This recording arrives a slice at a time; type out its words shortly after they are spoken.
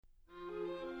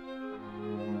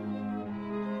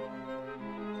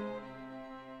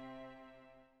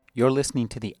You're listening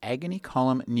to the Agony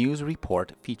Column News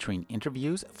Report featuring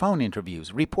interviews, phone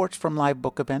interviews, reports from live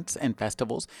book events and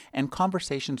festivals, and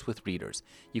conversations with readers.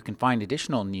 You can find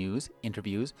additional news,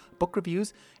 interviews, book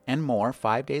reviews, and more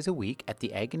 5 days a week at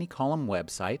the Agony Column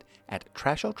website at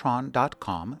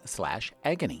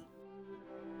trashotron.com/agony.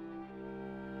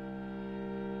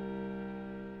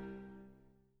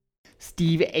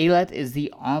 Steve Aylett is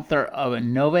the author of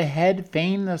Nova Head,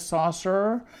 Fane the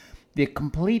Sorcerer, the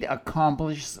complete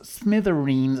accomplished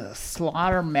Smithereens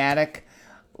Slaughtermatic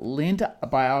Lint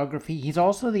biography. He's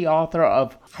also the author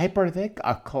of Hyperthick,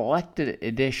 a collected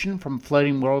edition from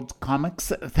Floating Worlds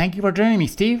Comics. Thank you for joining me,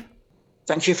 Steve.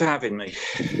 Thank you for having me.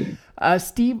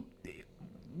 Steve,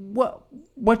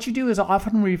 what you do is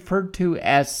often referred to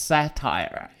as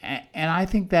satire, and I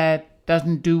think that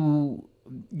doesn't do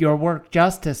your work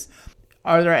justice.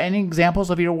 Are there any examples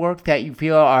of your work that you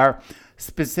feel are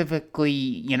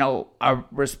specifically, a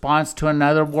response to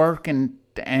another work and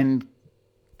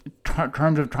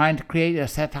terms of trying to create a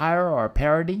satire or a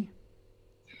parody?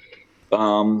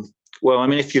 Well,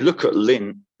 if you look at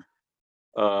Lint,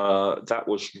 that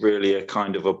was really a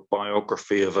kind of a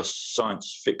biography of a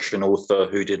science fiction author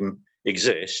who didn't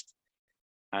exist,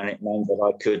 and it meant that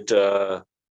I could.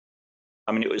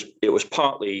 It was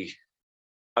partly.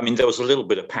 There was a little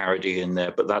bit of parody in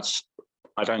there, but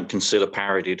I don't consider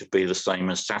parody to be the same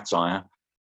as satire.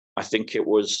 I think it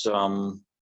was the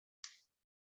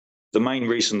main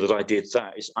reason that I did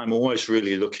that is I'm always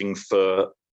really looking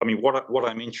for. What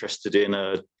I'm interested in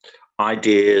are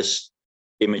ideas,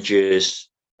 images,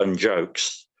 and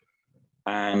jokes,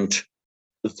 and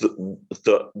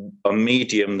a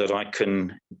medium that I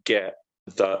can get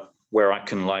where I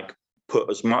can put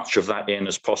as much of that in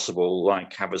as possible,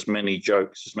 have as many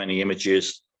jokes, as many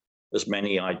images, as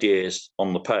many ideas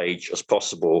on the page as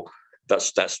possible.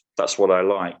 That's what I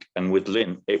like. And with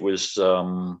Lint, it was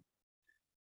that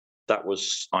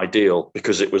was ideal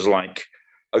because it was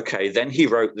okay, then he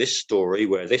wrote this story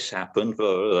where this happened,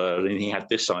 and he had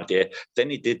this idea. Then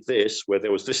he did this where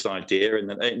there was this idea, and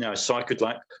then so I could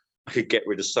get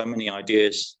rid of so many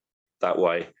ideas that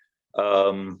way.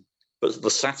 But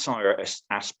the satire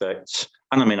aspects,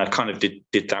 and I kind of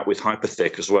did that with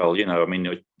Hyperthick as well.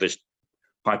 This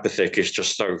Hyperthick is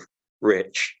just so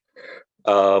rich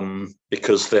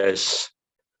because there's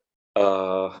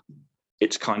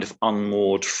it's kind of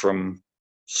unmoored from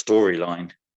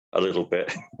storyline a little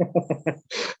bit,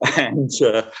 and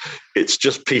it's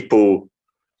just people.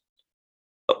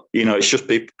 It's just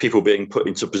people being put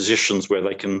into positions where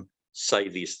they can say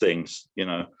these things.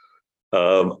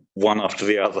 One after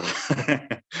the other.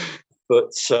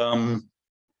 But the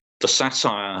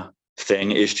satire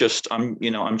thing is just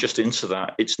I'm just into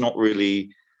that. It's not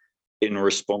really in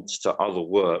response to other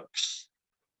works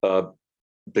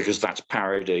because that's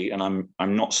parody, and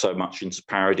I'm not so much into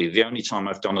parody. The only time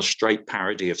I've done a straight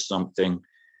parody of something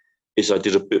is I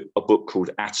did a book called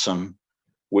Atom,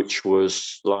 which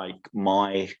was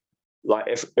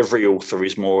every author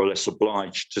is more or less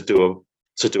obliged to do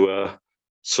a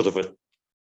sort of a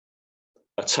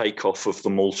takeoff of the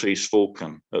Maltese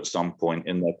Falcon at some point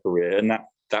in their career, and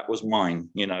that was mine.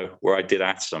 Where I did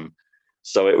Atom,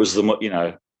 so it was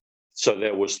so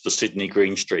there was the Sydney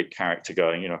Greenstreet character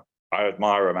going, I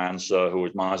admire a man, sir, who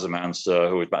admires a man, sir,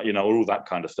 who all that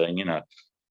kind of thing,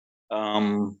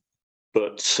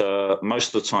 But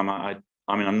most of the time,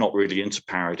 I'm not really into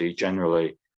parody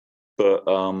generally, but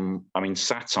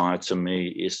satire to me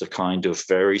is a kind of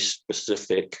very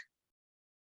specific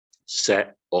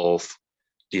set of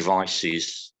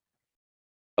devices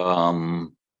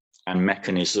and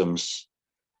mechanisms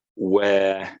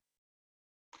where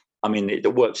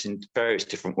it works in various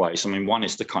different ways. One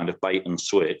is the kind of bait and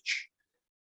switch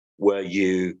where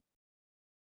you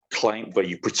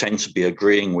pretend to be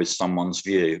agreeing with someone's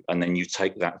view, and then you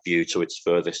take that view to its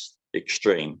furthest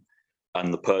extreme,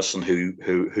 and the person who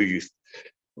you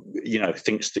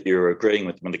thinks that you're agreeing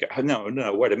with them, and they go, oh,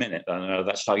 no, wait a minute,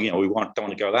 that's how we don't want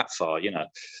to go that far,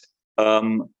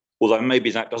 although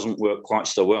maybe that doesn't work quite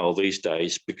so well these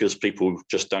days because people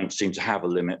just don't seem to have a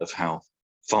limit of how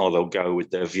far they'll go with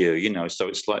their view, so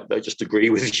it's like they just agree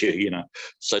with you,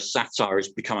 so satire is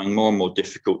becoming more and more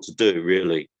difficult to do,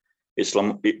 really. It's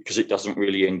because it doesn't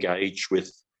really engage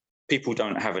with people,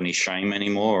 don't have any shame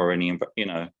anymore or any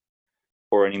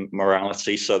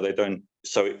morality, so they don't.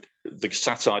 So the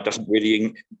satire doesn't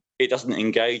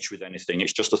engage with anything.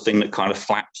 It's just a thing that kind of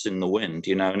flaps in the wind,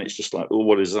 and it's just like, oh,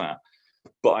 what is that?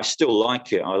 But I still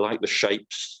like it. I like the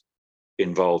shapes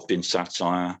involved in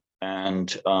satire, and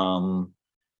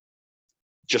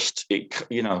just it's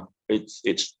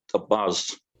a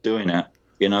buzz doing it,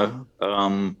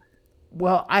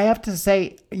 Well, I have to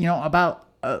say, about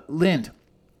Lint,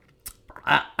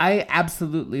 I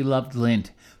absolutely loved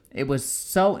Lint. It was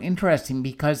so interesting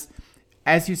because,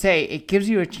 as you say, it gives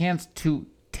you a chance to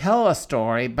tell a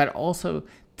story, but also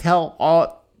tell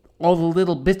all the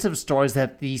little bits of stories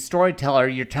that the storyteller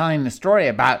you're telling the story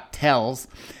about tells,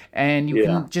 and you Yeah.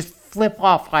 can just flip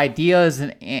off ideas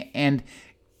and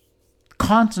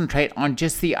concentrate on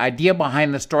just the idea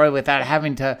behind the story without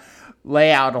having to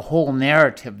lay out a whole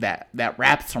narrative that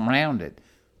wraps around it.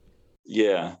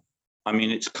 Yeah. I mean,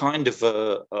 it's kind of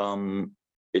a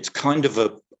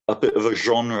bit of a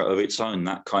genre of its own,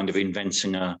 that kind of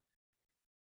inventing an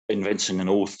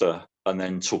author and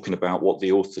then talking about what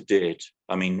the author did.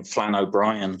 I mean, Flann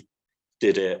O'Brien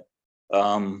did it.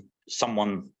 I'm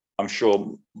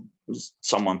sure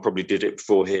someone probably did it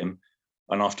before him.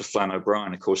 And after Flann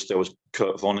O'Brien, of course, there was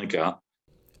Kurt Vonnegut,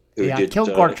 who Yeah, did,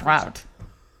 Kilgore Trout.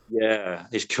 yeah,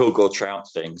 his Kilgore Trout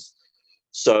things.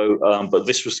 So, but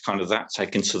this was kind of that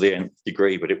taken to the nth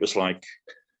degree. But it was like,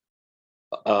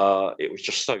 it was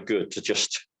just so good to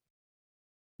just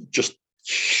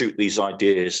shoot these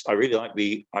ideas. I really like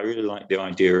the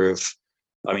idea of.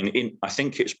 I mean, I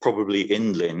think it's probably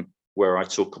in Lint where I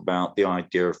talk about the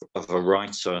idea of a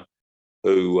writer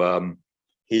who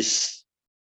he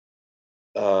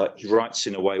writes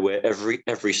in a way where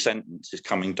every sentence is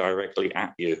coming directly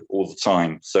at you all the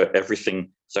time. So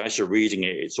as you're reading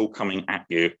it, it's all coming at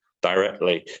you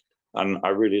directly. And I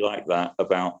really like that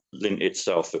about Lint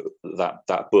itself,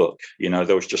 that book.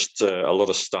 There was just a lot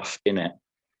of stuff in it.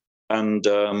 And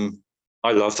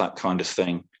I love that kind of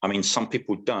thing. I mean, some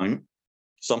people don't.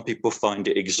 Some people find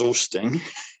it exhausting,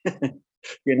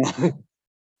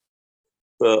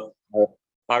 but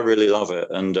I really love it.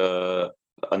 And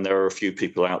there are a few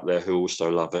people out there who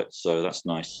also love it. So that's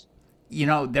nice.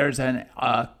 There's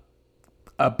a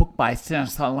book by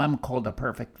Stanislaw Lem called The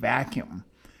Perfect Vacuum,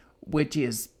 which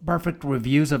is perfect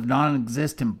reviews of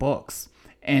non-existent books.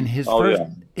 And his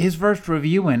first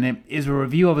review in it is a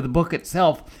review of the book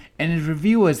itself, and his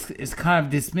review is kind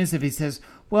of dismissive. He says,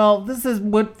 "Well,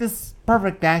 this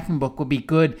Perfect Vacuum book would be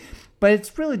good, but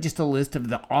it's really just a list of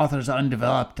the author's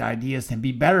undeveloped ideas, and it'd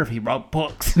be better if he wrote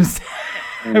books."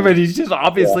 But he's just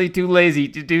obviously too lazy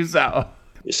to do so.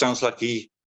 It sounds like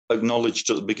he acknowledged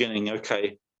at the beginning,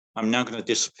 okay, I'm now going to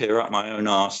disappear up my own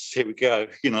arse. Here we go.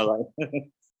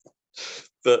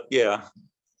 But yeah.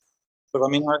 But I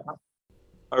mean,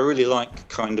 I really like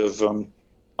kind of,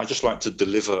 I just like to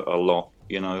deliver a lot,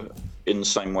 in the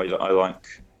same way that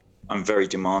I'm very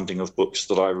demanding of books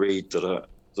that I read that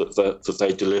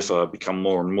they deliver. I become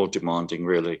more and more demanding,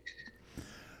 really.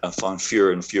 I find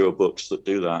fewer and fewer books that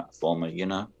do that for me,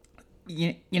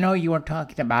 You were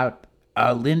talking about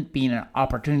Lint being an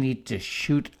opportunity to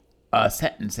shoot a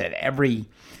sentence at every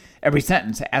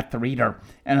sentence at the reader,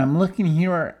 and I'm looking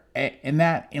here, and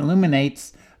that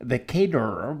illuminates The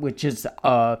Caterer, which is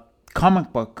a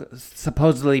comic book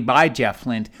supposedly by Jeff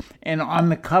Lint, and on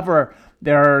the cover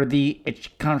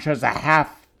it kind of shows a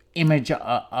half image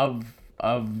of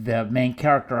the main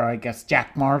character, I guess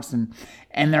Jack Marsden,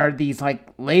 and there are these like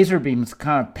laser beams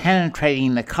kind of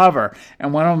penetrating the cover,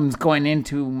 and one of them's going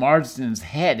into Marsden's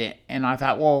head, and I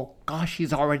thought, well, gosh,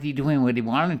 he's already doing what he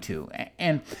wanted to.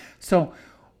 And so,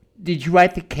 did you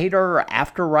write The Caterer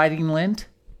after writing Lint?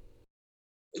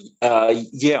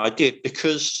 Yeah, I did,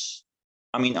 because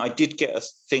I mean, I did get a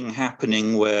thing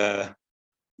happening where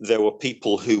there were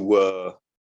people who were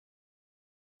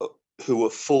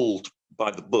fooled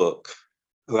by the book,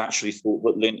 who actually thought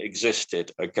that Lint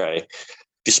existed. Okay,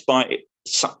 despite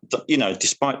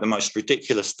the most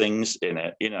ridiculous things in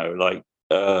it, like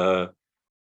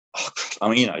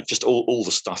just all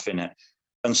the stuff in it.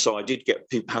 And so I did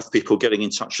have people getting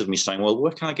in touch with me saying, "Well,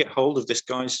 where can I get hold of this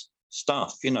guy's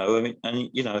stuff?"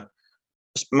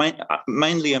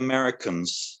 Mainly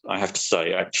Americans, I have to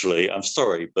say. Actually, I'm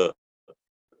sorry, but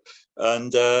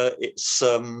it's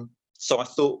so I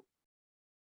thought.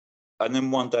 And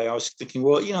then one day I was thinking,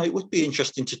 well, it would be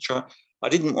interesting to try. I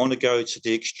didn't want to go to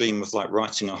the extreme of like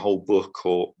writing a whole book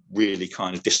or really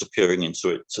kind of disappearing into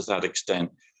it to that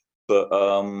extent. But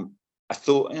I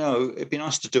thought, it'd be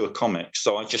nice to do a comic.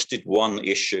 So I just did one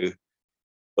issue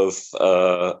of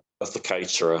The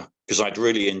Caterer, because I'd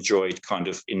really enjoyed kind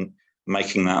of in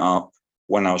making that up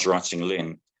when I was writing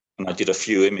Lint. And I did a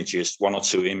few images, one or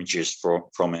two images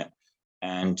from it.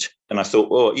 And I thought,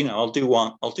 well, I'll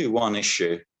do one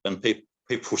issue. And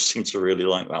people seem to really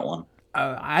like that one.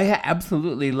 I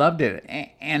absolutely loved it.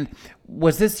 And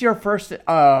was this your first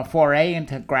foray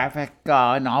into graphic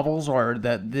novels, or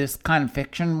this kind of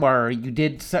fiction where you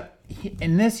did?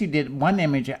 In this, you did one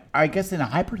image. I guess in a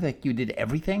Hyperthick, you did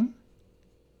everything.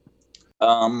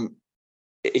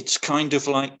 it's kind of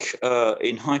like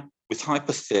with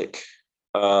Hyperthick,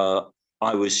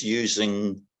 I was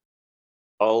using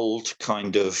old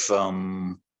kind of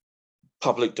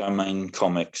public domain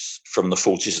comics from the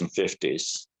 40s and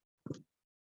 50s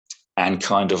and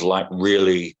kind of like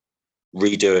really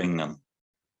redoing them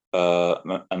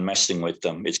and messing with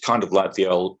them. It's kind of like the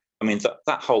old, I mean,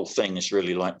 that whole thing is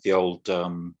really like the old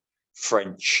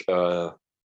French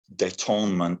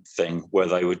détournement thing, where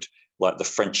they would, like the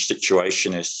French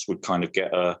situationists would kind of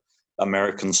get a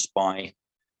American Spy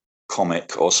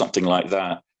comic or something like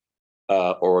that,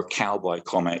 or a cowboy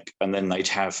comic, and then they'd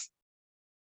have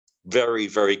very,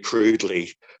 very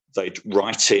crudely, they'd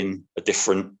write in a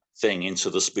different thing into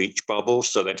the speech bubble.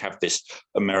 So they'd have this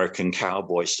American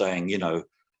cowboy saying, you know,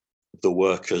 the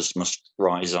workers must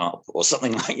rise up or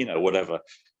something like, you know, whatever.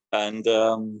 And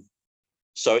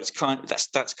so it's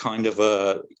that's kind of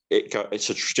it's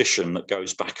a tradition that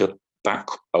goes back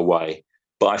a way.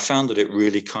 But I found that it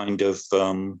really kind of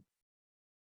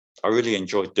I really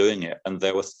enjoyed doing it, and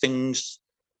there were things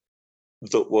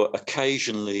that were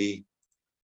occasionally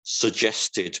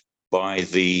suggested by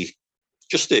the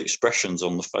expressions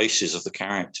on the faces of the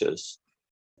characters,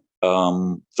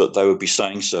 that they would be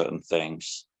saying certain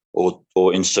things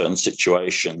or in certain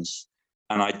situations.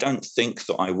 And I don't think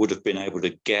that I would have been able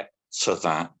to get to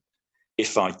that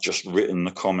if I'd just written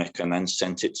the comic and then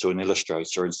sent it to an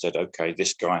illustrator and said, okay,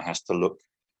 this guy has to look,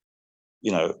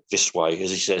 you know, this way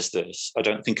as he says this. I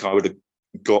don't think I would have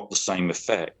got the same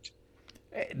effect.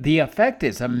 The effect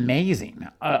is amazing.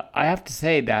 I have to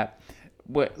say that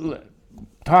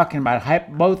talking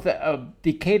about both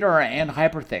Decatur and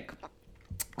Hyperthick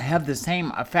have the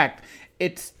same effect.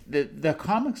 It's the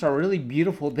comics are really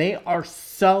beautiful. They are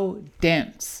so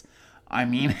dense. I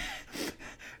mean,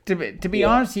 to be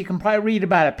honest, you can probably read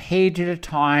about a page at a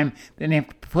time. Then you have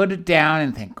to put it down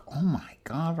and think, oh my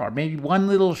God, or maybe one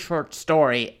little short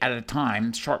story at a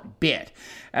time, short bit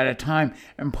at a time,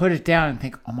 and put it down and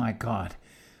think, oh my God,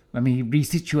 let me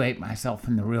resituate myself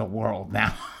in the real world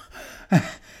now.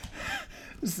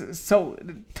 So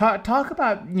talk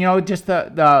about, you know, just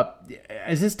the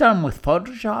is this done with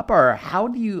Photoshop, or how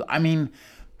do you, I mean,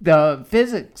 the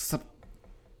physics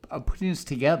of putting this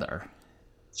together?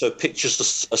 So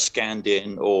pictures are scanned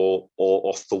in or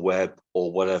off the web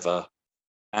or whatever,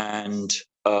 and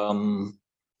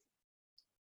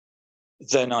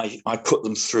then I put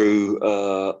them through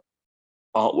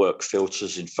artwork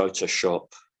filters in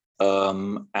Photoshop,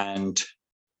 and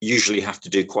usually have to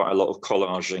do quite a lot of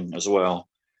collaging as well,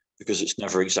 because it's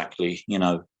never exactly, you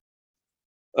know,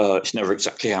 it's never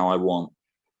exactly how I want.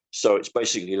 So it's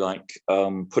basically like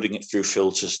putting it through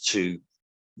filters to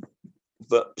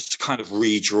kind of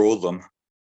redraw them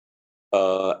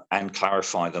and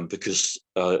clarify them, because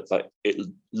it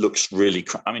looks really,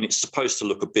 I mean, it's supposed to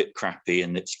look a bit crappy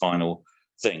in its final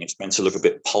thing. It's meant to look a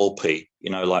bit pulpy,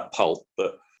 you know, like pulp,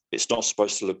 but it's not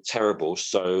supposed to look terrible.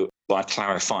 So by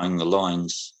clarifying the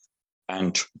lines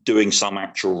and doing some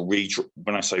actual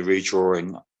when I say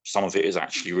redrawing, some of it is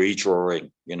actually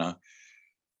redrawing, you know,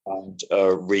 and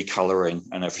recoloring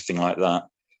and everything like that.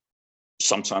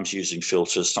 Sometimes using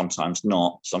filters, sometimes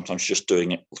not, sometimes just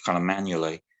doing it kind of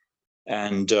manually,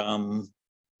 and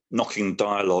knocking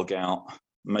dialogue out,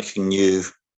 making new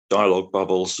dialogue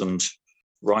bubbles and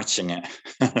writing it.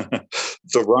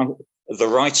 The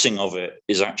writing of it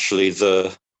is actually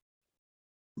the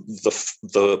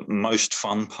most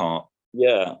fun part.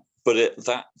 Yeah, but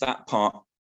that part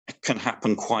can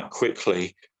happen quite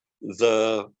quickly.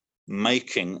 The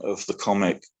making of the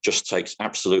comic just takes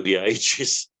absolutely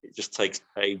ages. It just takes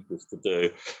ages to do,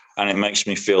 and it makes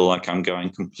me feel like I'm going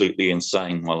completely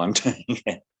insane while I'm doing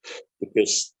it,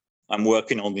 because I'm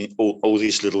working on all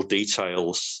these little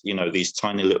details, you know, these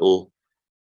tiny little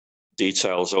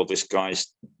details. Oh, this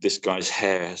guy's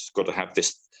hair has got to have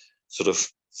this sort of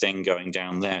thing going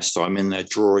down there, so I'm in there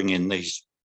drawing in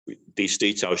these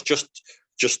details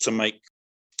just to make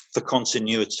the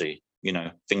continuity, you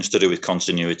know, things to do with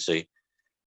continuity.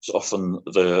 So often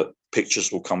the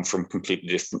pictures will come from completely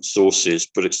different sources,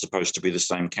 but it's supposed to be the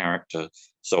same character,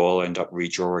 so I'll end up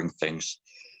redrawing things,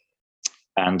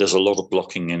 and there's a lot of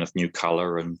blocking in of new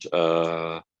color and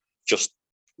just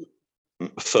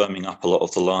firming up a lot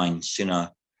of the lines, you know,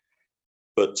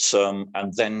 but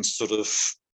and then sort of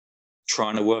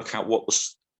trying to work out what the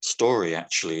story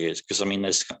actually is, because I mean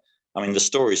the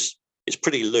story's, it's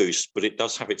pretty loose, but it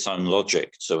does have its own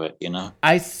logic to it, you know.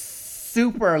 I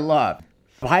super love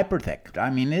Hyperthick. I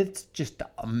mean, it's just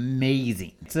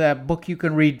amazing. It's a book you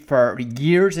can read for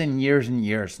years and years and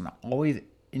years and always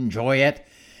enjoy it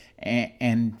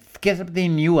and get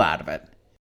something new out of it.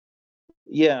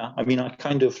 Yeah, I mean, I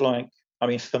kind of like, I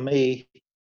mean, for me,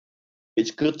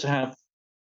 it's good to have.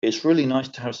 It's really nice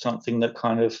to have something that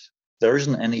kind of, there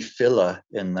isn't any filler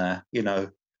in there.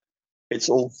 It's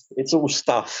all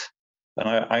stuff, and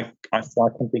I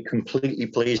can be completely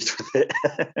pleased with it.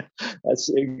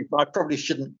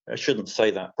 I shouldn't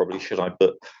say that, probably, should I?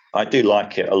 But I do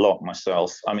like it a lot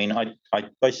myself. I mean, I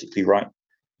basically write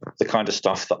the kind of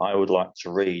stuff that I would like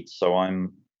to read, so I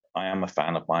am a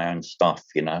fan of my own stuff.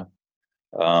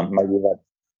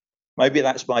 Maybe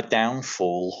that's my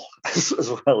downfall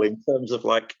as well, in terms of,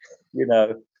 like, you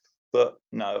know. But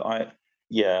no,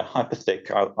 yeah, Hyperthick,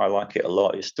 I like it a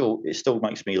lot. It still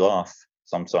makes me laugh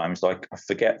sometimes. Like, I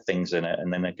forget things in it,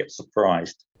 and then I get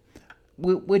surprised.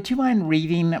 Would you mind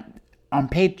reading on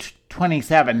page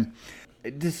 27?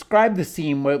 Describe the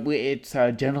scene where it's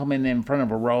a gentleman in front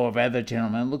of a row of other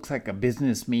gentlemen. It looks like a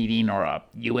business meeting or a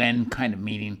UN kind of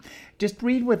meeting. Just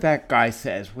read what that guy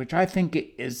says, which I think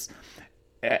is,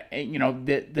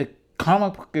 the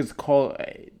comic book is called,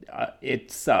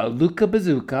 it's Luca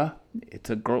Bazooka. It's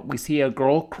a girl. We see a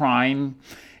girl crying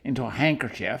into a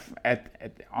handkerchief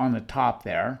on the top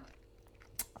there.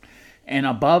 And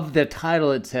above the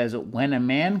title, it says, "When a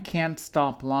man can't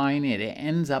stop lying, it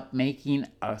ends up making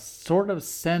a sort of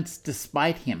sense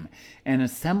despite him, an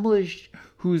assemblage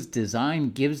whose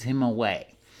design gives him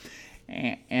away."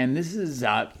 And this is,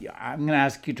 I'm going to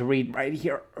ask you to read right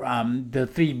here, the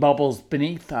three bubbles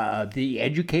beneath, the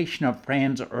education of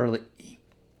Franz Early.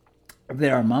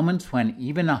 There are moments when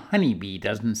even a honeybee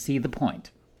doesn't see the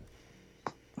point.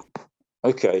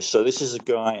 Okay, so this is a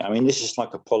guy. I mean, this is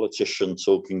like a politician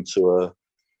talking to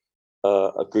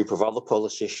a group of other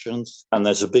politicians, and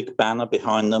there's a big banner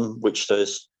behind them which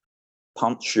says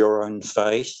 "Punch your own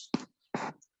face,"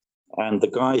 and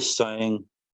the guy's saying,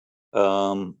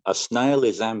 "A snail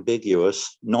is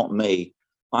ambiguous, not me.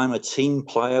 I'm a team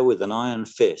player with an iron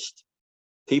fist.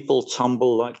 People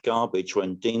tumble like garbage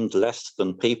when deemed less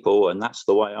than people, and that's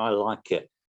the way I like it.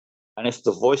 And if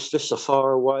the voiceless are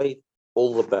far away,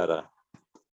 all the better.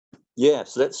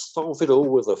 Yes, let's solve it all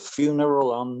with a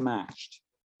funeral unmatched.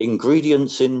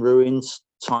 Ingredients in ruins,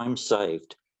 time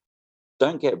saved.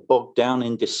 Don't get bogged down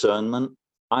in discernment.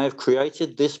 I have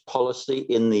created this policy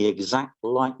in the exact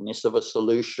likeness of a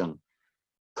solution.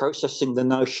 Processing the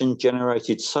notion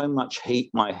generated so much heat,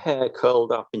 my hair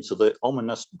curled up into the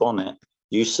ominous bonnet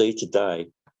you see today.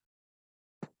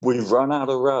 We've run out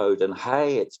of road, and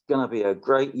hey, it's going to be a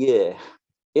great year.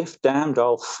 If damned,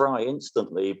 I'll fry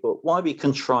instantly, but why be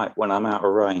contrite when I'm out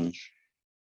of range?"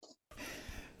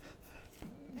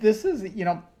 This is,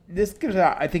 this gives,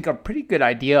 I think, a pretty good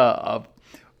idea of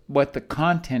what the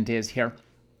content is here.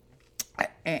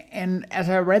 And as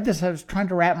I read this, I was trying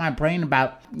to wrap my brain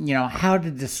about, how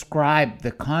to describe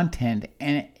the content.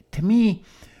 And to me,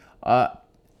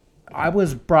 I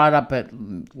was brought up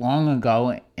long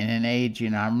ago in an age,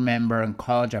 I remember in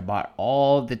college I bought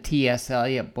all the T.S.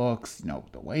 Eliot books,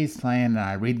 The Wasteland, and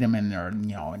I read them, and they're,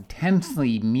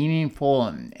 intensely meaningful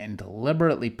and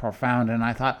deliberately profound. And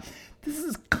I thought, this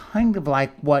is kind of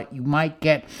like what you might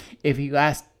get if you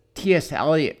asked T.S.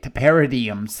 Eliot to parody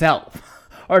himself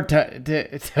or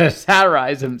to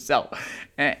satirize himself.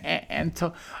 And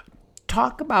so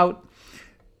talk about,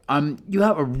 you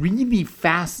have a really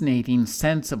fascinating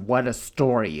sense of what a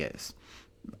story is,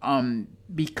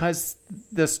 because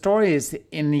the story is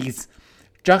in these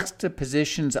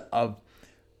juxtapositions of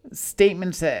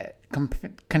statements that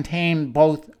contain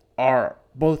both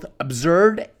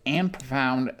absurd and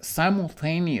profound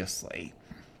simultaneously.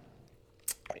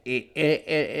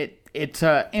 It's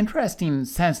an interesting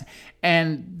sense,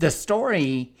 and the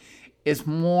story is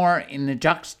more in the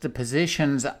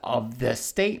juxtapositions of the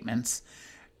statements,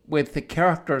 with the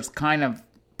characters kind of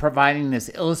providing this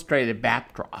illustrated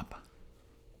backdrop.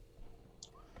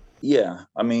 Yeah,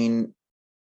 I mean,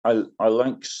 I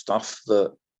like stuff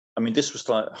that, I mean, this was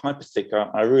like Hyperthick.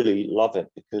 I really love it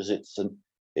because it's the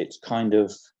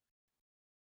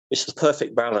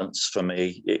perfect balance for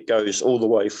me. It goes all the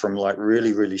way from like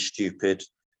really, really stupid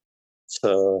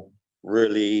to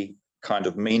really kind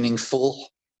of meaningful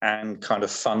and kind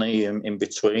of funny in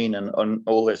between, and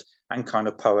all this, and kind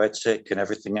of poetic and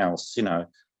everything else,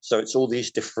 So it's all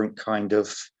these different kind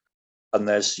of, and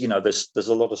there's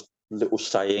a lot of little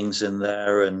sayings in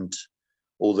there and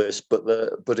all this,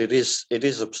 but it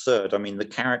is absurd. I mean,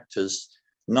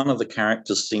 none of the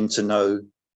characters seem to know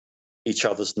each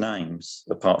other's names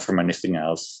apart from anything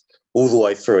else. All the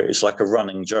way through it, it's like a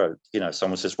running joke.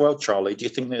 Someone says, "Well, Charlie, do you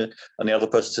think that?" And the other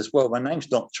person says, "Well, my name's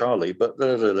not Charlie, but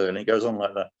blah, blah, blah," and it goes on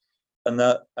like that. And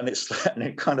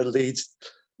it kind of leads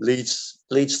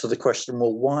to the question,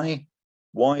 well, why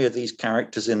are these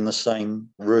characters in the same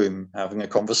room having a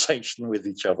conversation with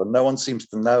each other? No one seems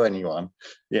to know anyone,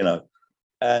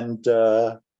 And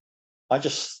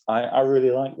I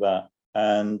really like that.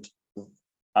 And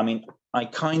I mean, I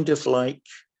kind of like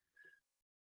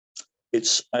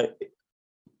it's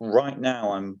right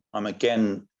now. I'm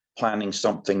again planning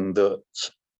something that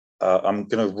I'm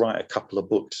going to write a couple of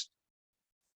books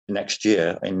next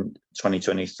year in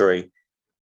 2023,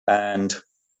 and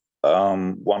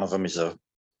one of them is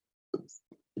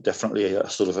definitely a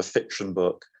sort of a fiction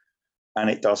book, and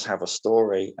it does have a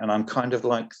story. And I'm kind of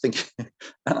like thinking,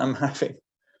 and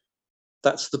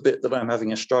that's the bit that I'm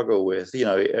having a struggle with.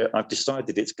 I've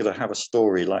decided it's going to have a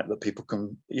story like that people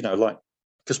can, like,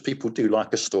 because people do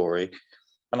like a story.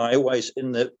 And I always,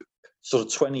 in the sort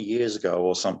of 20 years ago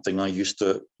or something, I used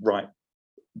to write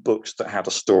books that had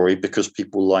a story because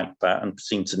people liked that and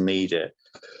seemed to need it.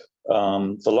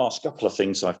 The last couple of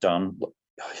things I've done,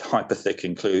 Hyperthick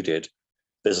included,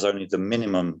 there's only the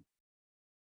minimum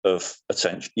of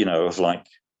attention, of like,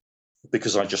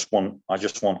 because I just want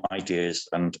ideas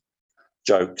and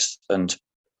jokes and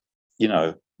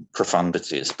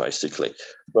profundities basically.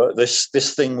 But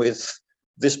this thing with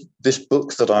this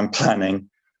book that I'm planning,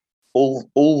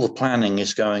 all the planning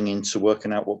is going into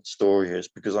working out what the story is,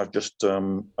 because I've just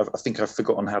I think I've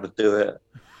forgotten how to do it.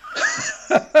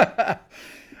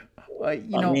 I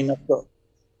mean, I've got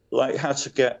like how to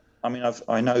get. I mean,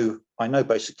 I know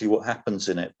basically what happens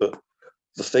in it, but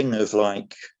the thing of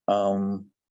like, I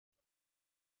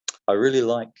really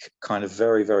like kind of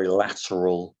very, very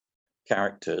lateral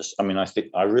characters. I mean, I think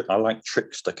I like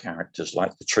trickster characters,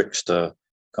 like the trickster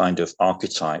kind of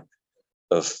archetype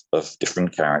of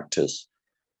different characters.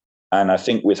 And I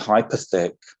think with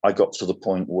Hyperthick, I got to the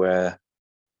point where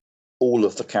all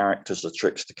of the characters are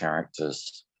trickster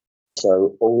characters.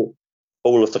 So all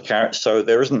of the characters, so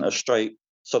there isn't a straight.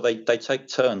 So they take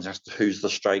turns as to who's the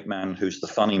straight man, who's the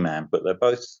funny man, but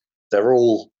they're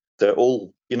all there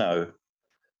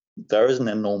isn't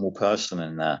a normal person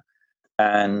in there.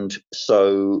 And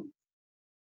so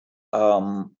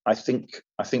I think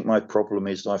my problem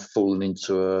is I've fallen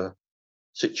into a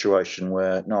situation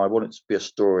where no, I want it to be a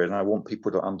story and I want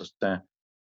people to understand,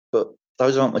 but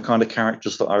those aren't the kind of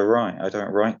characters that I write. I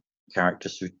don't write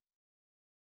characters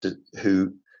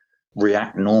who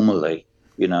react normally,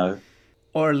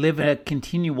 or live a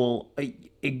continual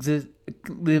existence,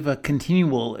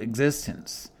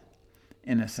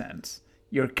 in a sense.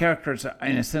 Your characters,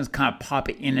 in a sense, kind of pop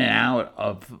in and out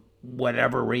of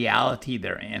whatever reality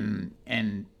they're in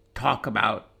and talk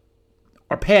about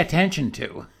or pay attention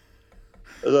to.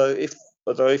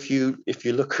 Although if you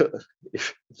look at,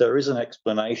 if there is an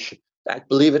explanation,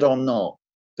 believe it or not,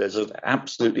 there's an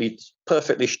absolutely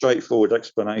perfectly straightforward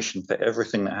explanation for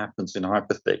everything that happens in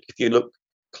Hyperthick if you look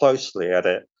closely at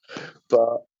it.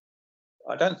 But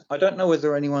I don't know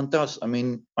whether anyone does. I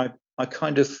mean, I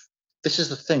kind of, this is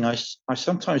the thing, I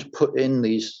sometimes put in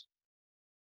these,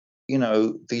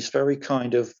 these very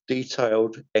kind of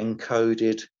detailed,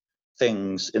 encoded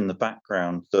things in the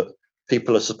background that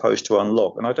people are supposed to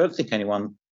unlock, and I don't think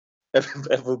anyone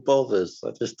ever bothers.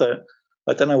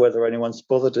 I don't know whether anyone's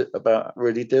bothered about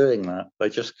really doing that. They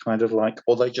just kind of like,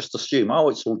 or they just assume, oh,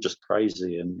 it's all just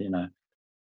crazy, and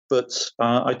But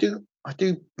I do,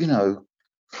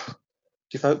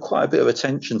 devote quite a bit of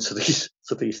attention to these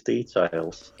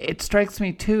details. It strikes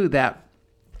me too that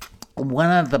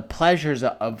one of the pleasures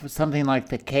of something like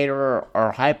The Caterer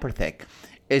or Hyperthick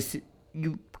is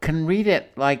you can read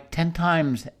it like 10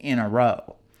 times in a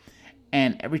row.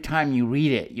 And every time you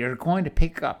read it, you're going to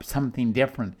pick up something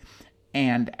different.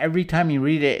 And every time you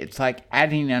read it, it's like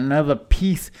adding another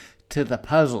piece to the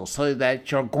puzzle, so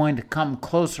that you're going to come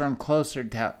closer and closer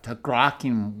to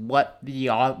grokking what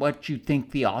you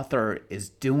think the author is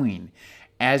doing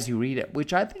as you read it,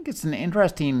 which I think is an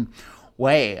interesting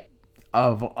way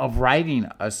of writing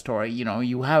a story.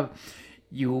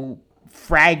 You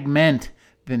fragment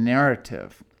the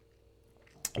narrative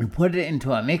and put it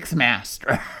into a mix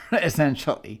master,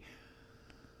 essentially.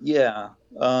 Yeah,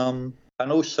 and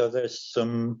also there's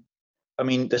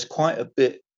quite a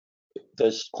bit.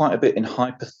 There's quite a bit in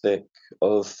Hyperthick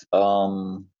of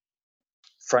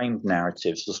framed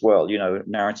narratives as well.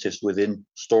 Narratives within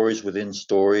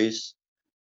stories,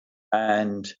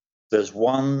 and there's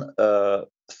one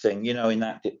thing, in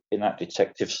that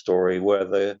detective story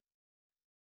where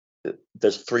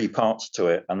there's three parts to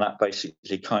it, and that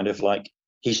basically kind of like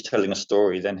he's telling a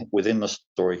story, then within the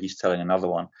story he's telling another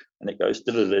one, and it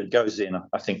goes in,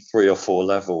 I think, 3 or 4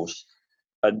 levels,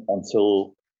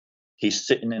 until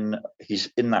he's in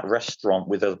that restaurant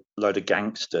with a load of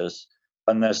gangsters,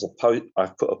 and there's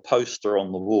I've put a poster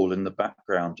on the wall in the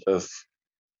background of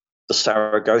the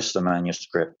Saragossa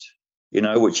manuscript,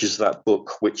 which is that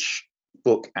book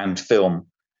and film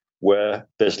where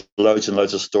there's loads and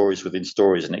loads of stories within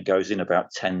stories, and it goes in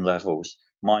about 10 levels.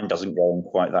 Mine doesn't go in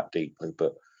quite that deeply,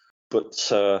 but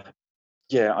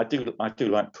yeah, I do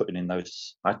like putting in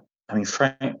those. I mean,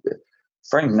 frame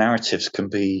narratives can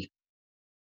be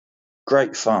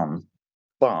great fun,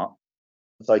 but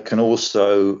they can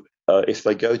also, if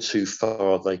they go too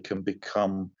far, they can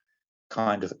become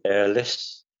kind of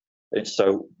airless. And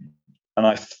so, and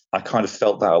I kind of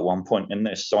felt that at one point in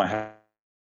this. So I had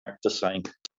to saying,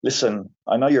 "Listen,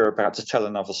 I know you're about to tell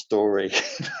another story,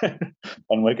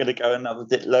 and we're going to go another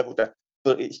level down,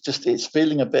 but it's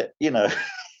feeling a bit, you know."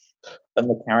 And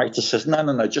the character says, "No,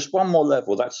 no, no, just one more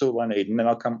level. That's all I need, and then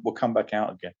we'll come back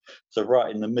out again." So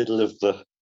right in the middle of the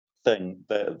thing,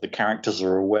 the characters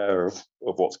are aware of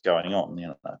what's going on, you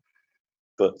know.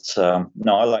 But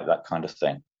no, I like that kind of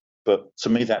thing. But to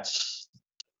me,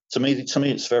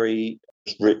 it's very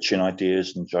rich in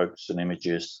ideas and jokes and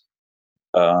images,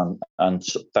 and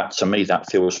that to me that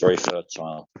feels very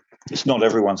fertile. It's not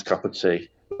everyone's cup of tea,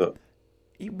 but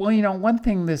Well, you know, one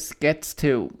thing this gets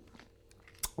to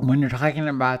when you're talking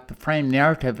about the frame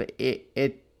narrative,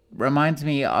 it reminds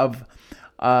me of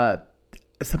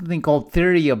something called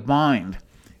theory of mind,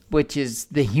 which is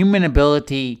the human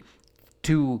ability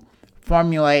to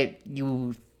formulate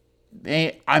you.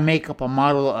 I make up a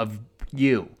model of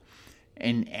you.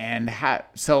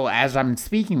 So as I'm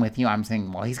speaking with you, I'm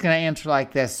saying, well, he's going to answer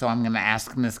like this, so I'm going to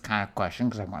ask him this kind of question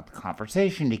because I want the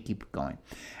conversation to keep going.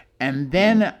 And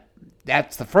then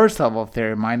that's the first level of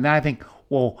theory of mind. Then I think,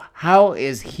 well, how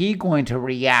is he going to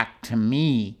react to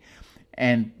me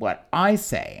and what I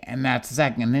say? And that's the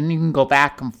second. And then you can go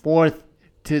back and forth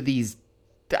to these.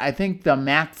 I think the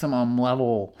maximum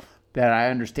level that I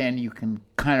understand you can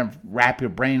kind of wrap your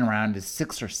brain around is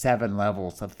 6 or 7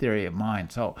 levels of theory of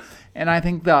mind. So, and I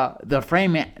think the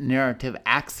frame narrative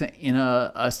acts in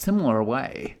a similar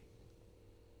way.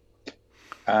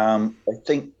 I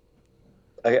think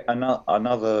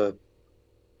another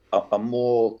a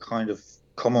more kind of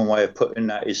common way of putting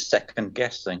that is second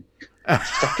guessing.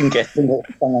 Second guessing what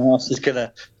someone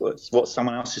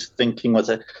else is thinking.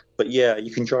 But yeah,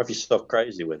 you can drive yourself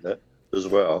crazy with it as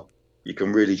well. You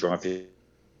can really drive you.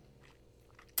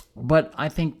 But I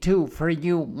think too, for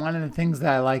you, one of the things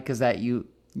that I like is that your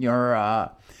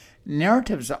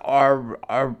narratives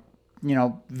are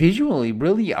visually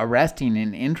really arresting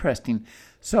and interesting.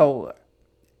 So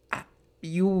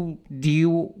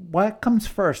what comes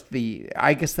first?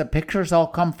 I guess the pictures all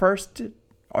come first,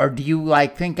 or do you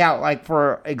think out, like,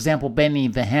 for example, Benny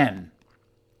the Hen,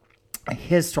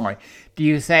 his story? Do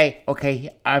you say, okay,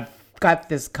 I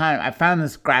found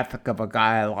this graphic of a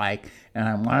guy I like, and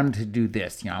I want him to do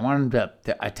this. I want him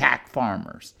to attack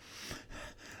farmers.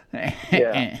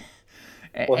 Yeah.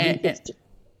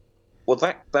 Well,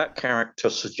 that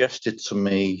character suggested to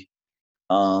me.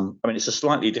 I mean, it's a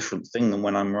slightly different thing than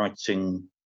when I'm writing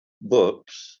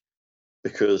books,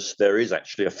 because there is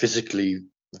actually a physically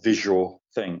visual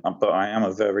thing. But I am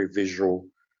a very visual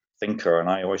thinker,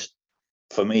 and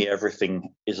for me,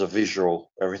 everything is a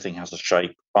visual. Everything has a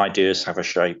shape. Ideas have a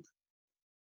shape.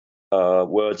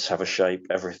 Words have a shape.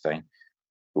 Everything.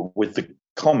 With the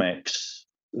comics,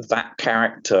 that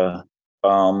character,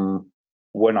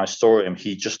 when I saw him,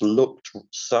 he just looked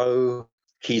so.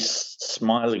 He's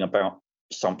smiling about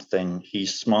something.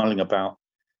 He's smiling about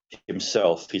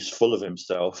himself. He's full of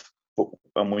himself.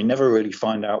 And we never really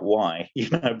find out why,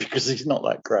 because he's not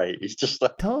that great. He's just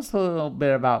like. Tell us a little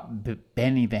bit about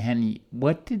Benny the Hen.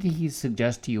 What did he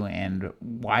suggest to you, and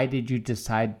why did you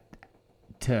decide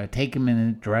to take him in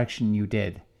the direction you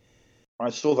did? I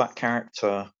saw that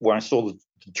character, when I saw the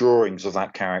drawings of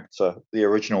that character, the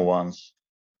original ones,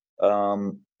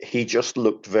 he just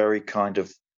looked very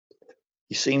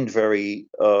he seemed very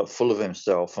full of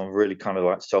himself and really kind of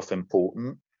like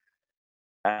self-important.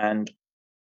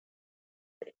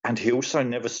 And he also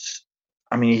never,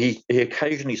 I mean, he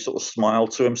occasionally sort of smiled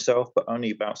to himself, but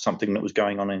only about something that was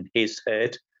going on in his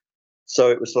head. So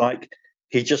it was like,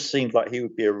 he just seemed like he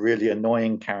would be a really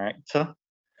annoying character.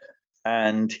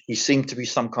 And he seemed to be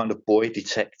some kind of boy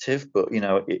detective, but in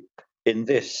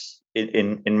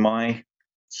my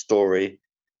story,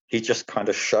 he just kind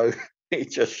of he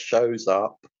just shows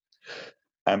up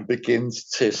and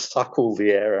begins to suck all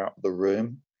the air out of the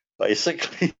room,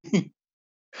 basically.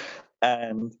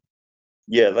 And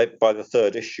yeah, by the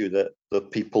third issue, that the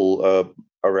people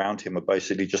around him are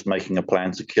basically just making a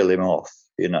plan to kill him off,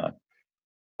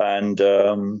 and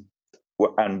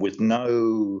with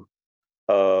no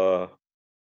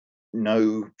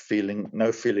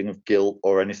feeling of guilt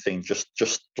or anything.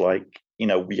 Just like,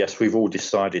 yes, we've all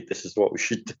decided this is what we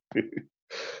should do.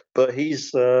 But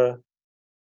he's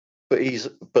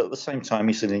but at the same time,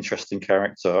 he's an interesting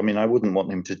character. I mean, I wouldn't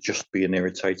want him to just be an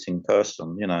irritating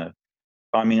person, you know.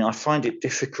 I mean, I find it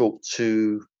difficult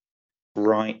to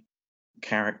write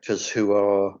characters who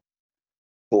are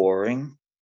boring.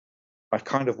 I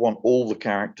kind of want all the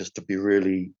characters to be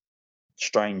really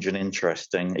strange and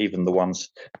interesting, even the ones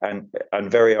and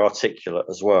very articulate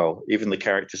as well. Even the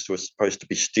characters who are supposed to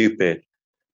be stupid,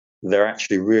 they're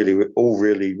actually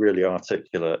really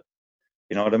articulate.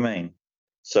 You know what I mean?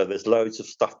 So there's loads of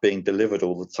stuff being delivered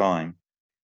all the time.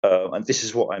 And this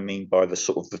is what I mean by the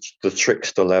sort of the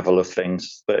trickster level of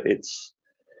things. That it's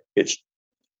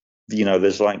you know,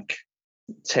 there's like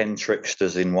 10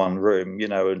 tricksters in one room. You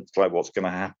know, and it's like what's going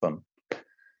to happen.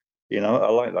 You know, I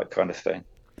like that kind of thing.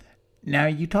 Now,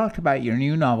 you talked about your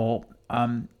new novel.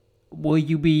 Will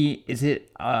you be? Is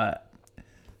it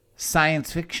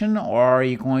science fiction, or are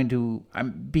you going to?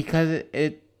 Because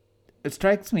it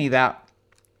strikes me that,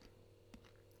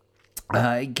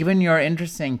 given your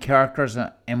interest in characters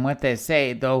and what they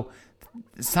say, though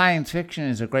science fiction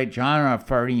is a great genre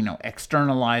for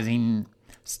externalizing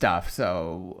stuff,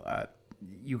 so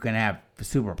you can have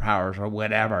superpowers or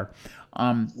whatever.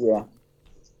 Yeah.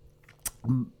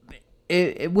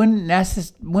 It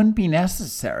wouldn't be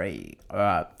necessary.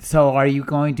 So are you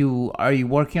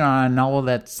working on a novel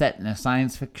that's set in a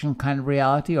science fiction kind of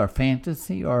reality or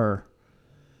fantasy or?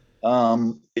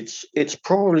 It's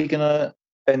probably gonna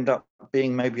end up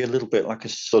being maybe a little bit like a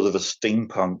sort of a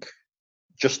steampunk,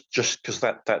 just because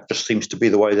that just seems to be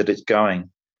the way that it's going.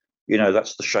 You know,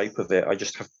 that's the shape of it. I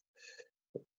just have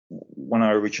when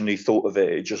I originally thought of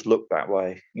it, it just looked that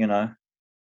way. You know.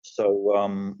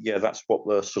 So yeah, that's what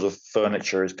the sort of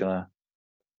furniture is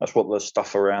that's what the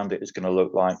stuff around it is gonna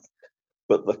look like.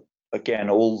 But again,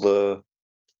 all the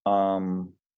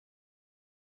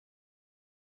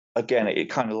again,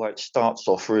 it kind of like starts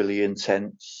off really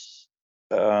intense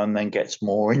and then gets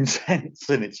more intense,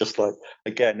 and it's just like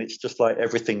it's just like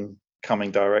everything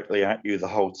coming directly at you the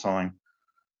whole time,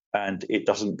 and it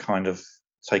doesn't kind of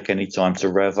take any time to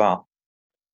rev up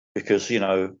because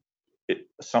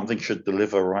something should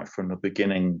deliver right from the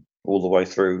beginning all the way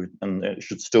through, and it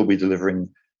should still be delivering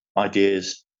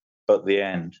ideas at the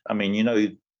end. I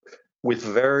mean, with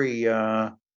very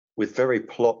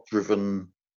plot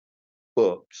driven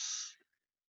books,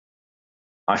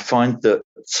 I find that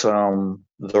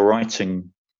the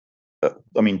writing,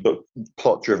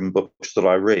 plot driven books that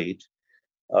I read,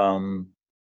 the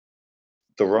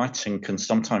writing can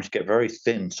sometimes get very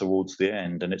thin towards the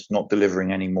end, and it's not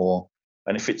delivering any more.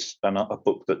 And if it's a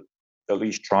book that at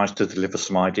least tries to deliver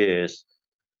some ideas,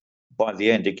 by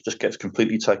the end it just gets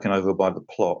completely taken over by the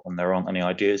plot, and there aren't any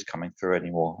ideas coming through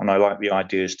anymore. And I like the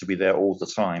ideas to be there all the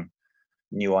time,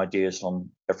 new ideas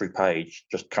on every page,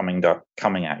 just coming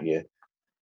at you.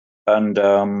 And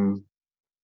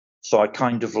so I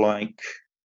kind of like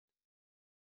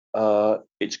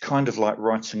it's kind of like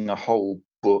writing a whole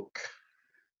book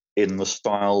in the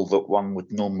style that one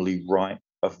would normally write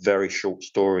a very short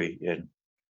story in,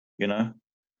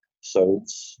 so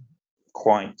it's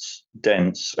quite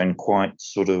dense and quite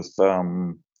sort of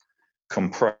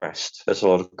compressed. There's a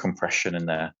lot of compression in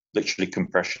there, literally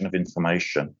compression of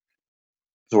information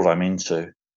is what I'm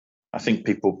into. I think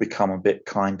people become a bit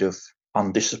kind of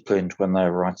undisciplined when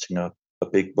they're writing a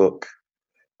big book.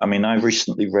 I mean, I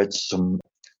recently read some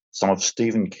of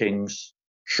Stephen King's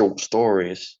short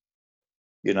stories,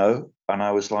 and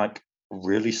I was like,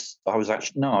 really, I was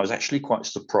actually quite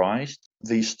surprised.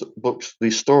 These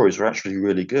stories were actually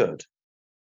really good.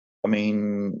 I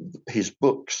mean, his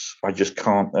books, I just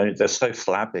can't, they're so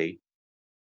flabby,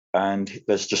 and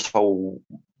there's just I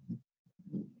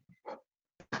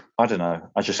don't know,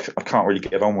 I can't really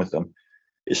get on with them.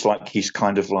 It's like he's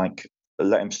kind of like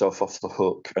let himself off the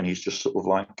hook, and he's just sort of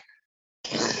like,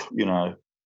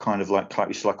 kind of like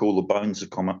it's like all the bones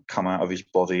have come out of his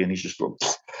body, and he's just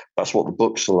that's what the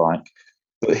books are like.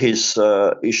 But his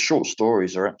short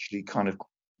stories are actually kind of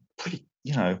pretty,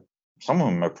 some of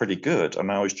them are pretty good,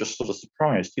 and I was just sort of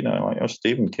surprised, like, oh,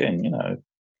 Stephen King,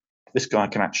 this guy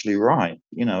can actually write,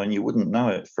 and you wouldn't know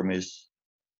it from his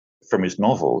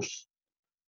novels.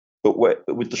 But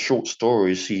with the short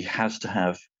stories, he has to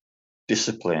have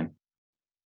discipline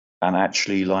and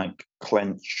actually like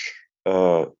clench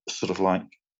the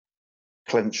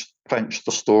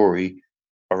story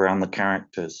around the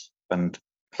characters and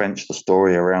clench the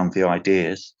story around the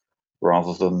ideas,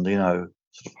 rather than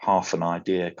sort of half an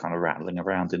idea kind of rattling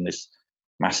around in this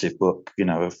massive book,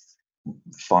 of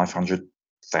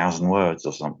 500,000 words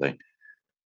or something.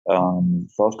 So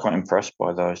I was quite impressed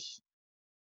by those.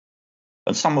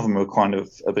 And some of them are kind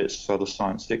of a bit sort of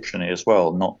science fiction-y as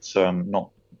well,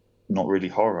 not really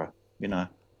horror,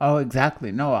 Oh,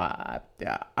 exactly. No, I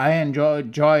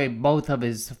enjoy both of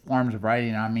his forms of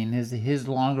writing. I mean, his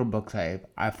longer books,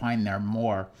 I find they're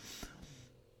more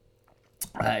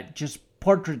just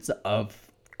portraits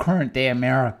of current day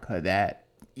America that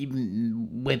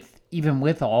even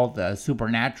with all the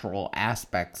supernatural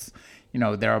aspects,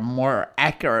 there are more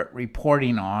accurate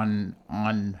reporting on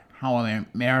how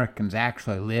Americans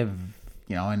actually live,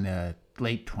 in the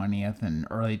late 20th and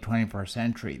early 21st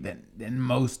century than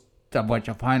most of what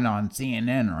you'll find on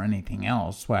CNN or anything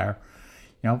else, where,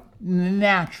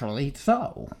 naturally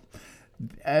so.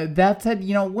 That said,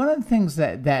 one of the things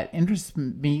that interests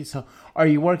me. So, are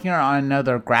you working on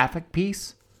another graphic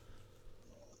piece?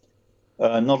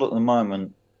 Not at the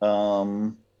moment.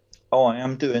 Oh, I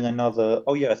am doing another.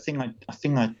 Oh, yeah,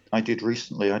 I did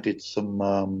recently. I did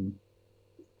some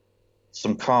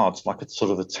cards, like a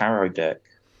sort of a tarot deck.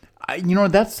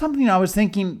 That's something I was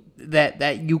thinking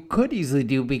that you could easily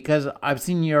do, because I've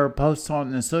seen your posts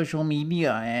on the social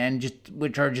media, and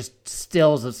which are just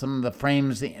stills of some of the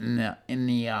frames in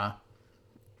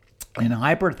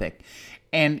Hyperthick,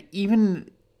 and even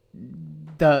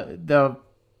the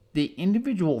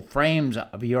individual frames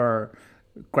of your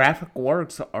graphic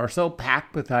works are so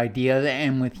packed with ideas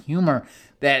and with humor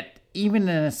that even in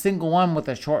a single one with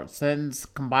a short sentence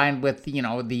combined with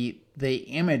the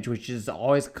image, which is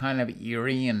always kind of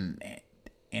eerie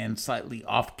and slightly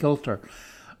off kilter.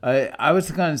 I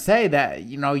was going to say that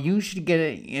you should get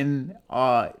it in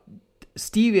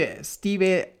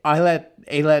Steve Eilert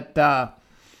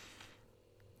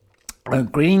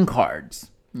greeting cards.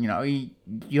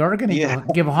 You're going Yeah, to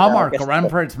give yeah, I Hallmark a guess run so.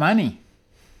 for its money.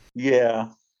 Yeah,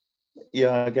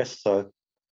 yeah, I guess so.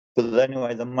 But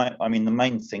anyway, the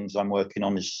main things I'm working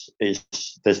on is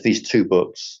there's these two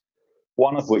books.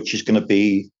 One of which is going to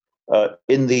be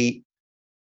in the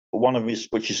one of his,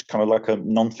 which is kind of like a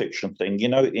non-fiction thing.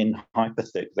 In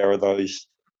Hyperthick, there are those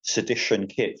sedition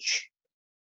kitsch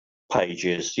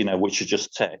pages, which are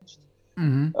just text.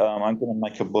 Mm-hmm. I'm going to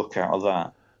make a book out of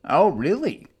that. Oh,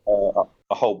 really?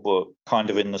 A whole book, kind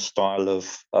of in the style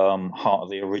of Heart of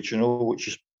the Original, which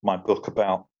is my book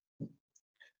about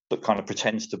that kind of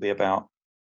pretends to be about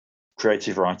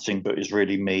creative writing, but is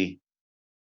really me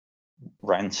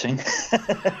ranting. So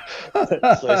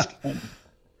it's kind of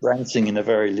ranting in a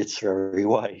very literary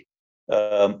way.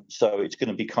 So it's going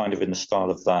to be kind of in the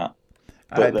style of that.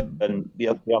 uh, But then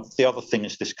the other thing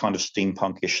is this kind of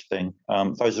steampunkish thing.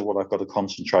 Those are what I've got to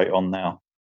concentrate on now,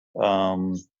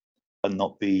 and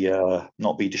not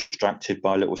be distracted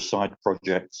by little side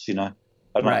projects. And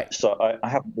right. I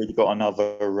haven't really got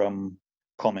another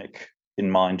comic in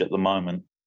mind at the moment.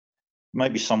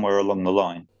 Maybe somewhere along the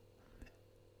line.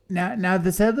 Now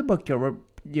this other book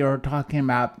you're talking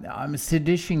about,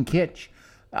 sedition kitsch.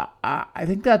 I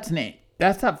think that's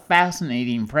a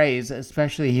fascinating phrase,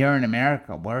 especially here in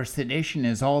America, where sedition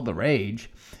is all the rage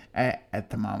at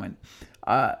the moment.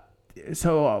 Uh,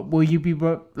 so, will you be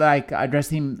like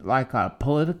addressing like a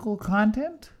political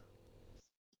content?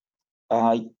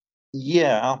 Uh,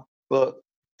 yeah, but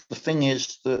the thing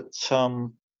is that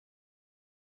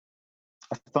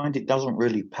I find it doesn't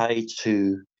really pay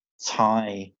to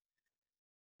tie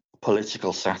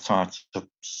political satire to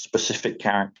specific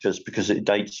characters because it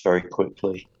dates very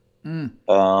quickly. Mm,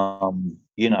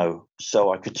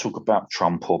 So I could talk about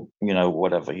Trump or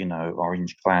whatever,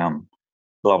 Orange Clown,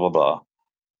 blah blah blah.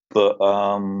 But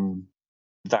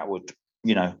that would,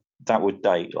 you know, that would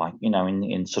date, like,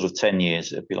 in sort of 10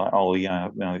 years, it'd be like, oh yeah,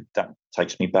 that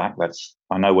takes me back.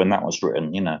 I know when that was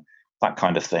written, that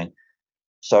kind of thing.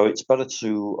 So it's better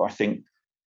to, I think,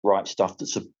 write stuff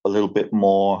that's a little bit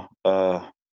more,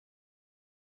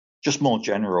 just more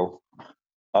general.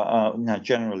 No,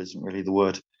 general isn't really the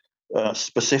word.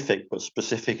 Specific, but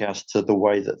specific as to the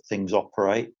way that things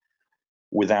operate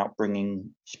without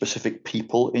bringing specific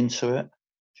people into it. Do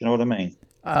you know what I mean?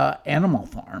 Animal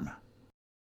Farm.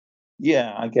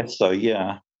 Yeah, I guess so.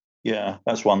 Yeah, yeah,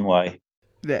 that's one way.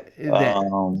 That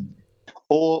Um,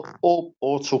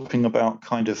 or talking about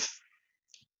kind of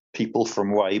people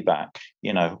from way back,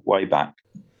 way back.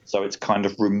 So it's kind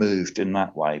of removed in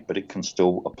that way, but it can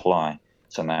still apply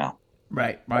to now.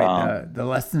 right, right. Um, The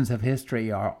lessons of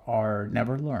history are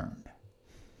never learned.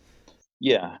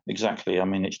 yeah, exactly. I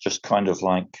mean, it's just kind of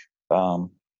like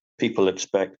people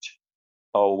expect,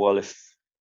 oh well,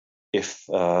 if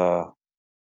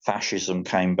fascism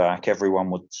came back,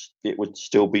 it would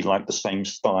still be like the same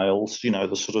styles,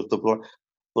 the sort of the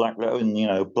black,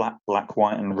 and black,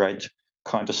 white, and red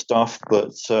kind of stuff.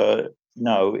 But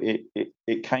no,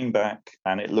 it came back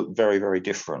and it looked very, very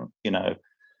different.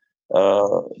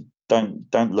 Uh,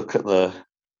 don't look at the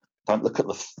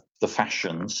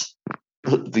fashions.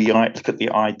 look at the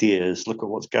ideas, look at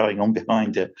what's going on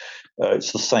behind it.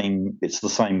 It's the same. It's the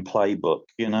same playbook,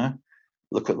 you know.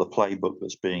 Look at the playbook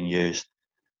that's being used.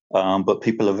 But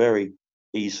people are very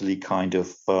easily kind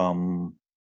of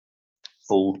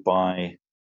fooled by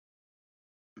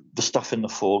the stuff in the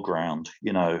foreground.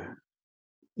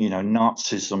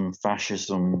 Nazism,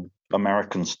 fascism,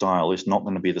 American style is not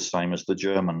going to be the same as the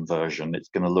German version. It's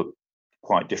going to look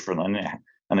quite different,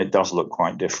 and it does look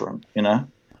quite different, you know.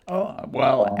 Oh,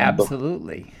 well, But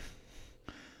absolutely.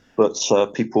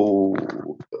 people,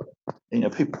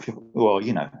 people. Well,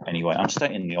 Anyway, I'm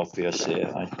stating the obvious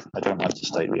here. I don't like to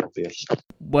state the obvious.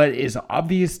 What is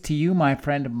obvious to you, my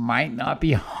friend, might not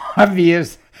be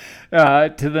obvious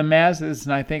to the masses.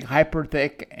 And I think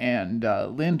Hyperthick and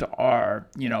Lind are,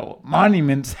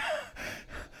 monuments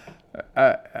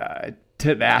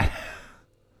to that.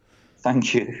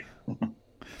 Thank you.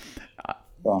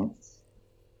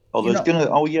 There's gonna.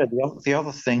 Oh yeah, the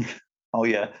other thing. Oh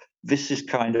yeah, this is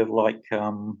kind of like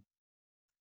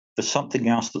there's something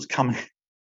else that's coming.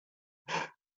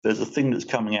 There's a thing that's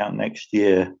coming out next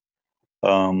year,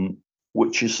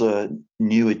 which is a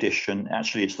new edition.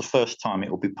 Actually, it's the first time it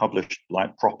will be published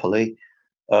like properly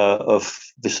of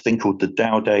this thing called the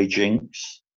Tao Te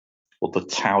Jinx, or the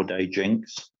Tao Te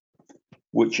Jinx,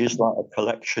 which is like a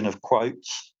collection of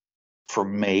quotes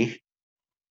from me.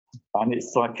 And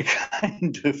it's like a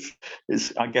kind of,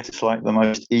 I guess it's like the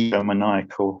most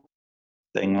egomaniacal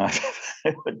thing I've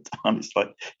ever done. It's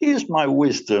like, here's my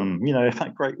wisdom,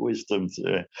 that great wisdom.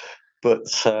 But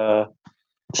so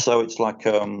it's like,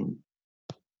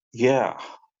 yeah,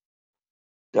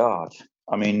 God.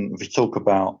 I mean, if you talk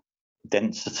about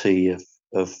density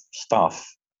of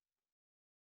stuff,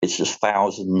 it's just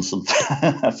thousands and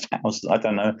thousands. I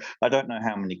don't know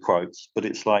how many quotes, but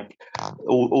it's like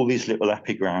all these little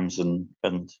epigrams and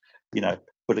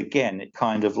But again, it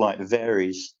kind of like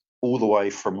varies all the way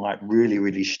from like really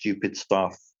really stupid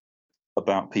stuff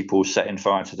about people setting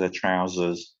fire to their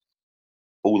trousers,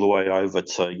 all the way over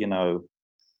to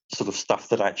sort of stuff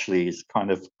that actually is kind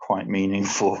of quite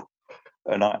meaningful.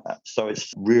 And so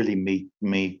it's really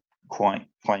me quite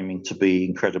claiming to be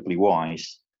incredibly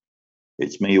wise.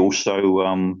 It's me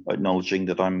also acknowledging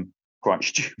that I'm quite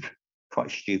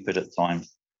stupid at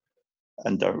times,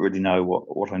 and don't really know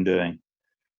what I'm doing.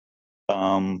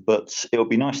 But it'll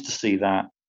be nice to see that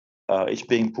it's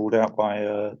being pulled out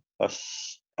by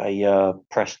a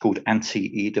press called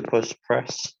Anti-Oedipus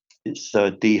Press. It's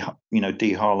D.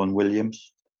 Harlan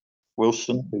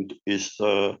Wilson, who is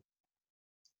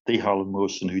D. Harlan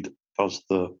Wilson, who does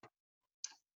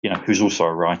who's also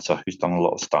a writer, who's done a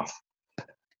lot of stuff.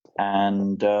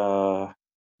 And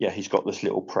he's got this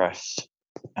little press,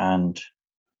 and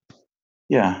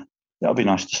that'll be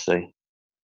nice to see.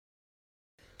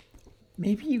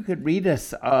 Maybe you could read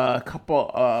us a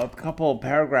couple of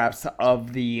paragraphs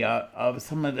of the of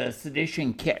some of the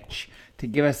sedition kitsch to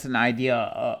give us an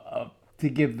idea to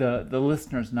give the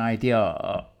listeners an idea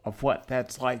of what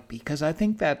that's like, because I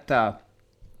think that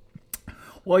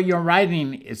your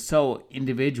writing is so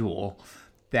individual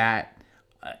that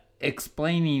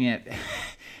explaining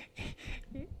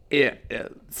it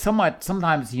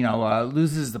sometimes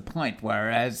loses the point,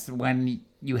 whereas when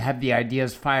you have the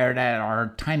ideas fired at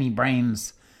our tiny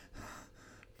brains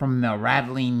from the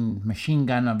rattling machine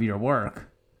gun of your work.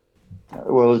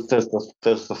 Well, there's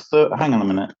the third. Hang on a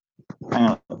minute.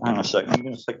 Hang on a second. I'm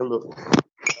going to take a look.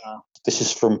 This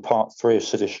is from part 3 of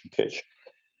Sedition Kitsch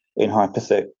in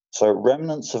Hyperthick. So,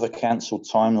 remnants of a cancelled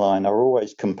timeline are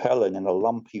always compelling in a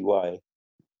lumpy way.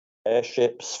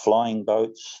 Airships, flying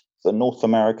boats, the North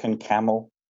American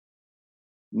camel.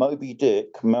 Moby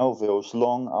Dick, Melville's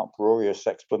long, uproarious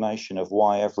explanation of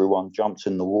why everyone jumped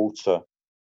in the water,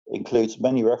 includes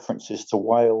many references to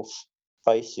whales'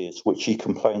 faces, which he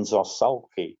complains are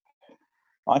sulky.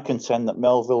 I contend that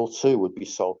Melville too would be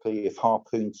sulky if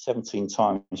harpooned 17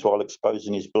 times while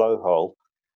exposing his blowhole,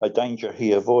 a danger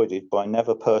he avoided by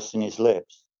never pursing his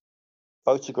lips.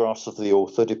 Photographs of the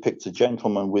author depict a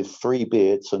gentleman with 3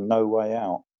 beards and no way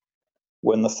out.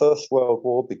 When the First World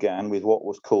War began with what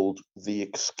was called the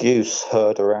excuse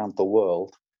heard around the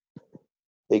world,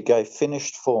 it gave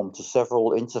finished form to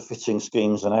several interfitting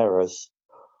schemes and errors.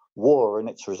 War and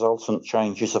its resultant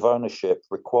changes of ownership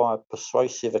required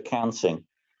persuasive accounting.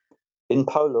 In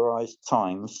polarized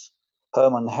times,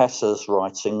 Hermann Hesse's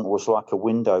writing was like a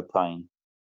window pane.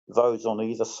 Those on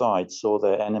either side saw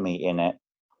their enemy in it.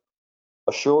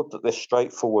 Assured that this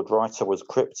straightforward writer was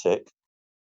cryptic,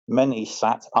 many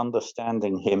sat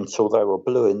understanding him till they were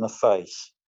blue in the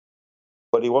face.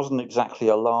 But he wasn't exactly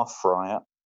a laugh riot.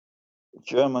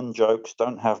 German jokes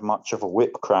don't have much of a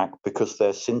whip crack because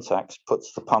their syntax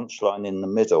puts the punchline in the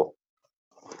middle.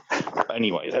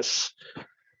 Anyway,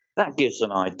 that gives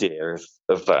an idea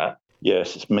of that.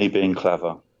 Yes, it's me being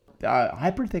clever.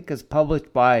 Hyperthick is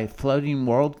published by Floating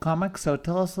World Comics, so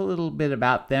tell us a little bit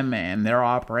about them and their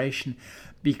operation,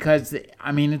 because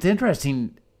I mean it's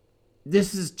interesting.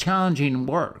 This is challenging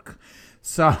work,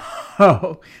 so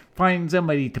finding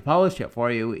somebody to publish it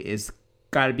for you is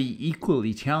got to be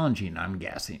equally challenging, I'm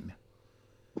guessing.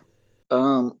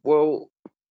 Well,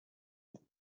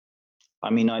 I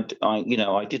mean, I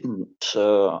didn't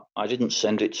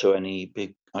send it to any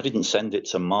big. I didn't send it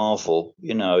to Marvel.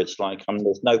 It's like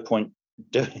there's no point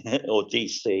doing it, or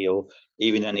DC, or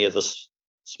even any of the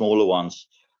smaller ones.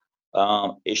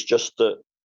 It's just that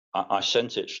I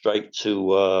sent it straight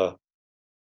to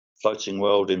Floating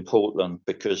World in Portland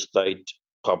because they'd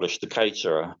published The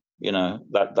Caterer.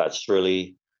 That's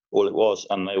really all it was,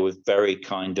 and they were very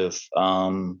kind of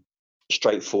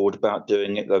straightforward about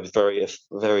doing it. They were very,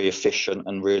 very efficient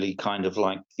and really kind of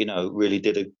like, really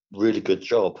did a really good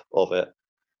job of it.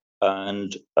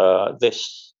 And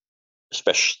this,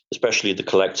 especially the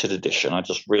collected edition, I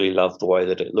just really love the way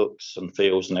that it looks and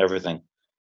feels and everything.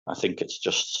 I think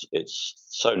it's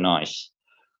so nice.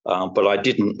 But I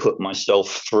didn't put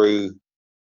myself through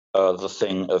the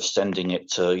thing of sending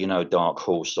it to, Dark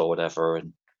Horse or whatever,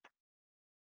 and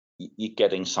you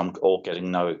getting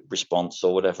no response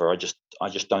or whatever. I just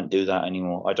don't do that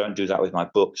anymore. I don't do that with my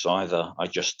books either. I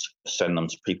just send them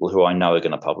to people who I know are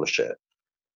going to publish it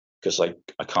because I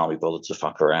can't be bothered to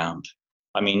fuck around.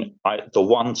 I mean, the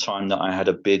one time that I had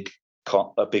a big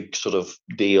sort of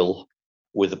deal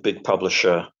with a big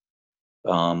publisher,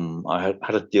 I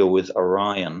had a deal with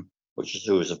Orion,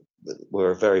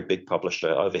 we're a very big publisher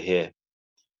over here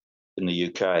in the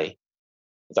UK.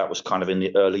 That was kind of in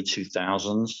the early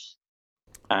 2000s.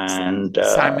 And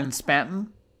Simon Spanton?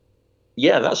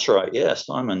 Yeah, that's right. Yeah,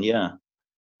 Simon, yeah.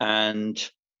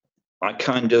 And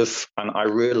I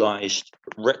realized,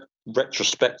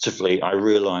 retrospectively, I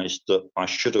realized that I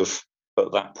should have,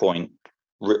 at that point,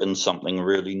 written something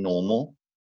really normal,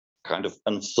 kind of,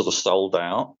 and sort of sold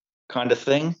out kind of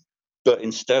thing. But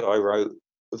instead, I wrote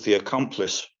the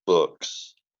Accomplice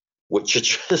books, which are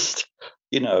just,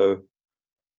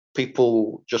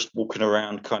 people just walking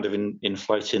around kind of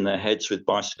inflating their heads with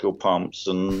bicycle pumps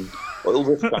and all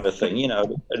this kind of thing,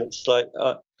 and it's like,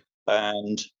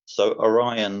 and so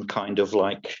Orion kind of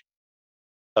like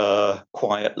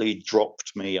quietly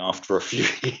dropped me after a few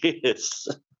years.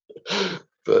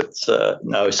 But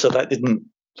no, so that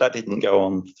didn't go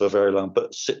on for very long.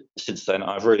 But since then,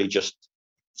 I've really just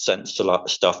sent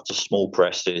stuff to small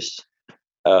presses,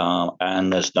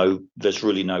 and there's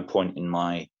really no point in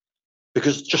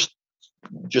because just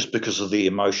because of the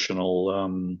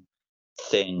emotional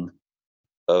thing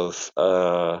of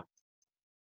I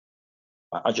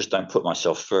just don't put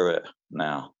myself through it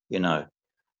now. I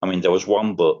mean, there was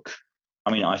one book.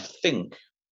 I mean, I think,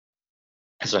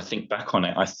 as I think back on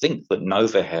it, I think that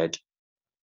Novahead,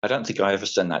 I don't think I ever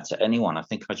sent that to anyone. I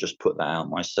think I just put that out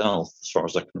myself, as far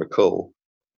as I can recall,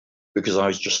 because I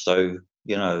was just so,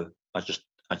 I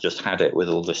just had it with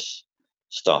all this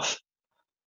stuff.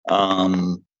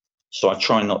 So I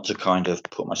try not to kind of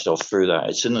put myself through that.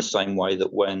 It's in the same way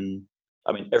that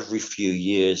every few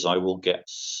years I will get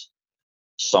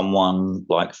someone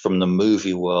like from the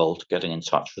movie world getting in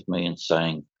touch with me and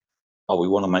saying, "Oh, we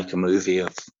want to make a movie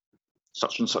of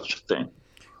such and such a thing."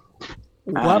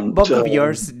 What book of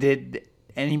yours did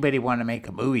anybody want to make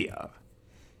a movie of?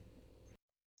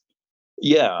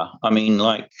 Yeah, I mean,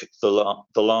 like the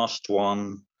last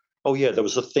one. Oh yeah, there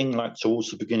was a thing like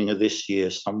towards the beginning of this year,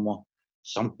 some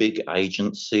big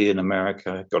agency in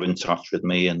America got in touch with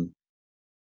me and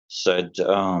said,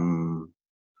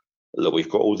 "Look, we've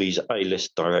got all these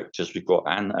A-list directors. We've got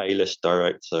an A-list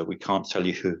director. We can't tell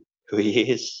you who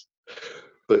he is,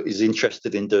 but he's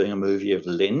interested in doing a movie of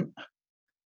Lint,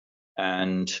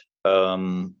 and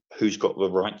who's got the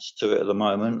rights to it at the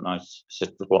moment?" And I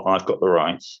said, "Well, I've got the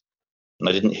rights." And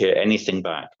I didn't hear anything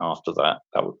back after that.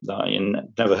 I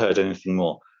never heard anything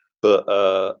more. But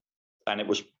and it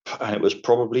was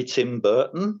probably Tim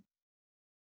Burton.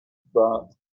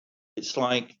 But it's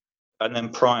like, and then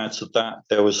prior to that,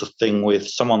 there was a thing with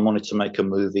someone wanted to make a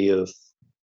movie of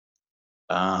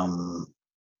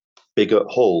Bigot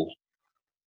Hall,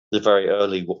 the very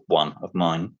early one of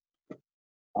mine,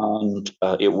 and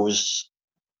it was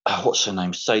what's her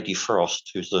name, Sadie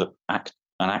Frost, who's an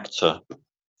actor.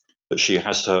 But she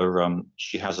has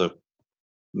a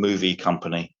movie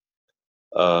company,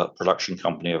 production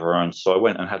company of her own. So I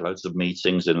went and had loads of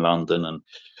meetings in London, and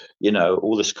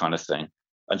all this kind of thing.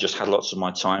 and just had lots of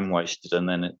my time wasted, and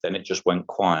then it just went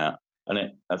quiet.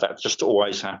 And that just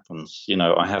always happens.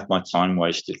 I have my time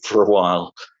wasted for a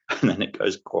while, and then it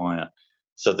goes quiet.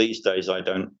 So these days I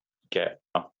don't get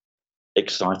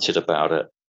excited about it.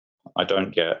 I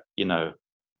don't get,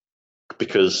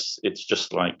 because it's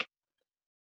just like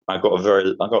I've got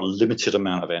a limited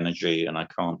amount of energy, and I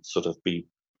can't sort of be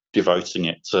devoting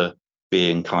it to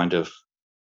being kind of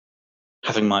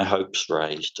having my hopes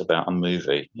raised about a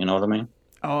movie. You know what I mean?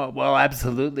 Oh, well,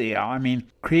 absolutely. I mean,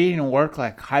 creating a work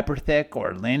like Hyperthick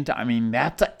or Lint, I mean,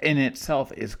 that in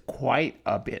itself is quite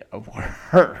a bit of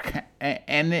work.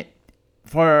 And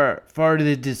for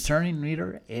the discerning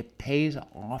reader, it pays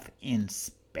off in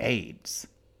spades.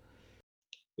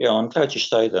 Yeah, I'm glad you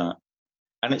say that.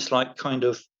 And it's like kind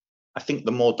of, I think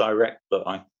the more direct that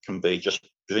I can be, just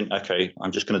think, okay,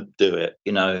 I'm just going to do it,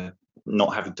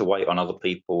 not having to wait on other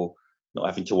people, not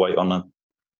having to wait on a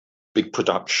big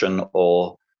production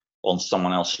or on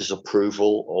someone else's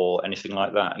approval or anything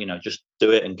like that. Just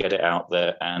do it and get it out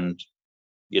there. And,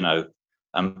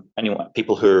 anyway,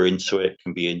 people who are into it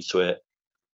can be into it.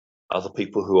 Other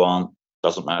people who aren't,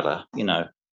 doesn't matter,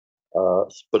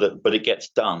 but it gets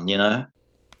done, and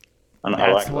That's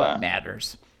I like what that.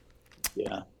 matters.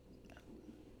 Yeah.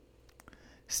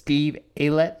 Steve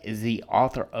Aylett is the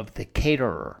author of The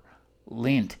Caterer,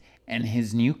 Lint, and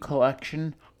his new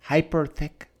collection,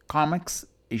 Hyperthick Comics,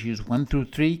 issues 1 through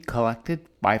 3, collected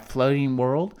by Floating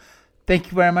World.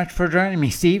 Thank you very much for joining me,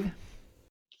 Steve.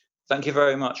 Thank you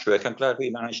very much, Rick. I'm glad we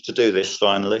managed to do this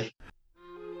finally.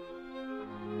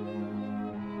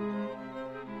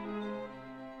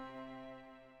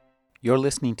 You're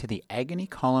listening to the Agony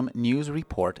Column News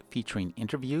Report, featuring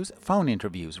interviews, phone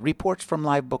interviews, reports from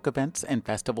live book events and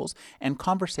festivals, and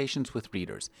conversations with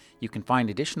readers. You can find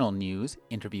additional news,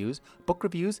 interviews, book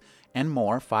reviews, and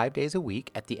more 5 days a week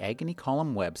at the Agony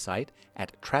Column website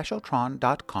at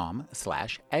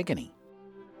trashotron.com/agony.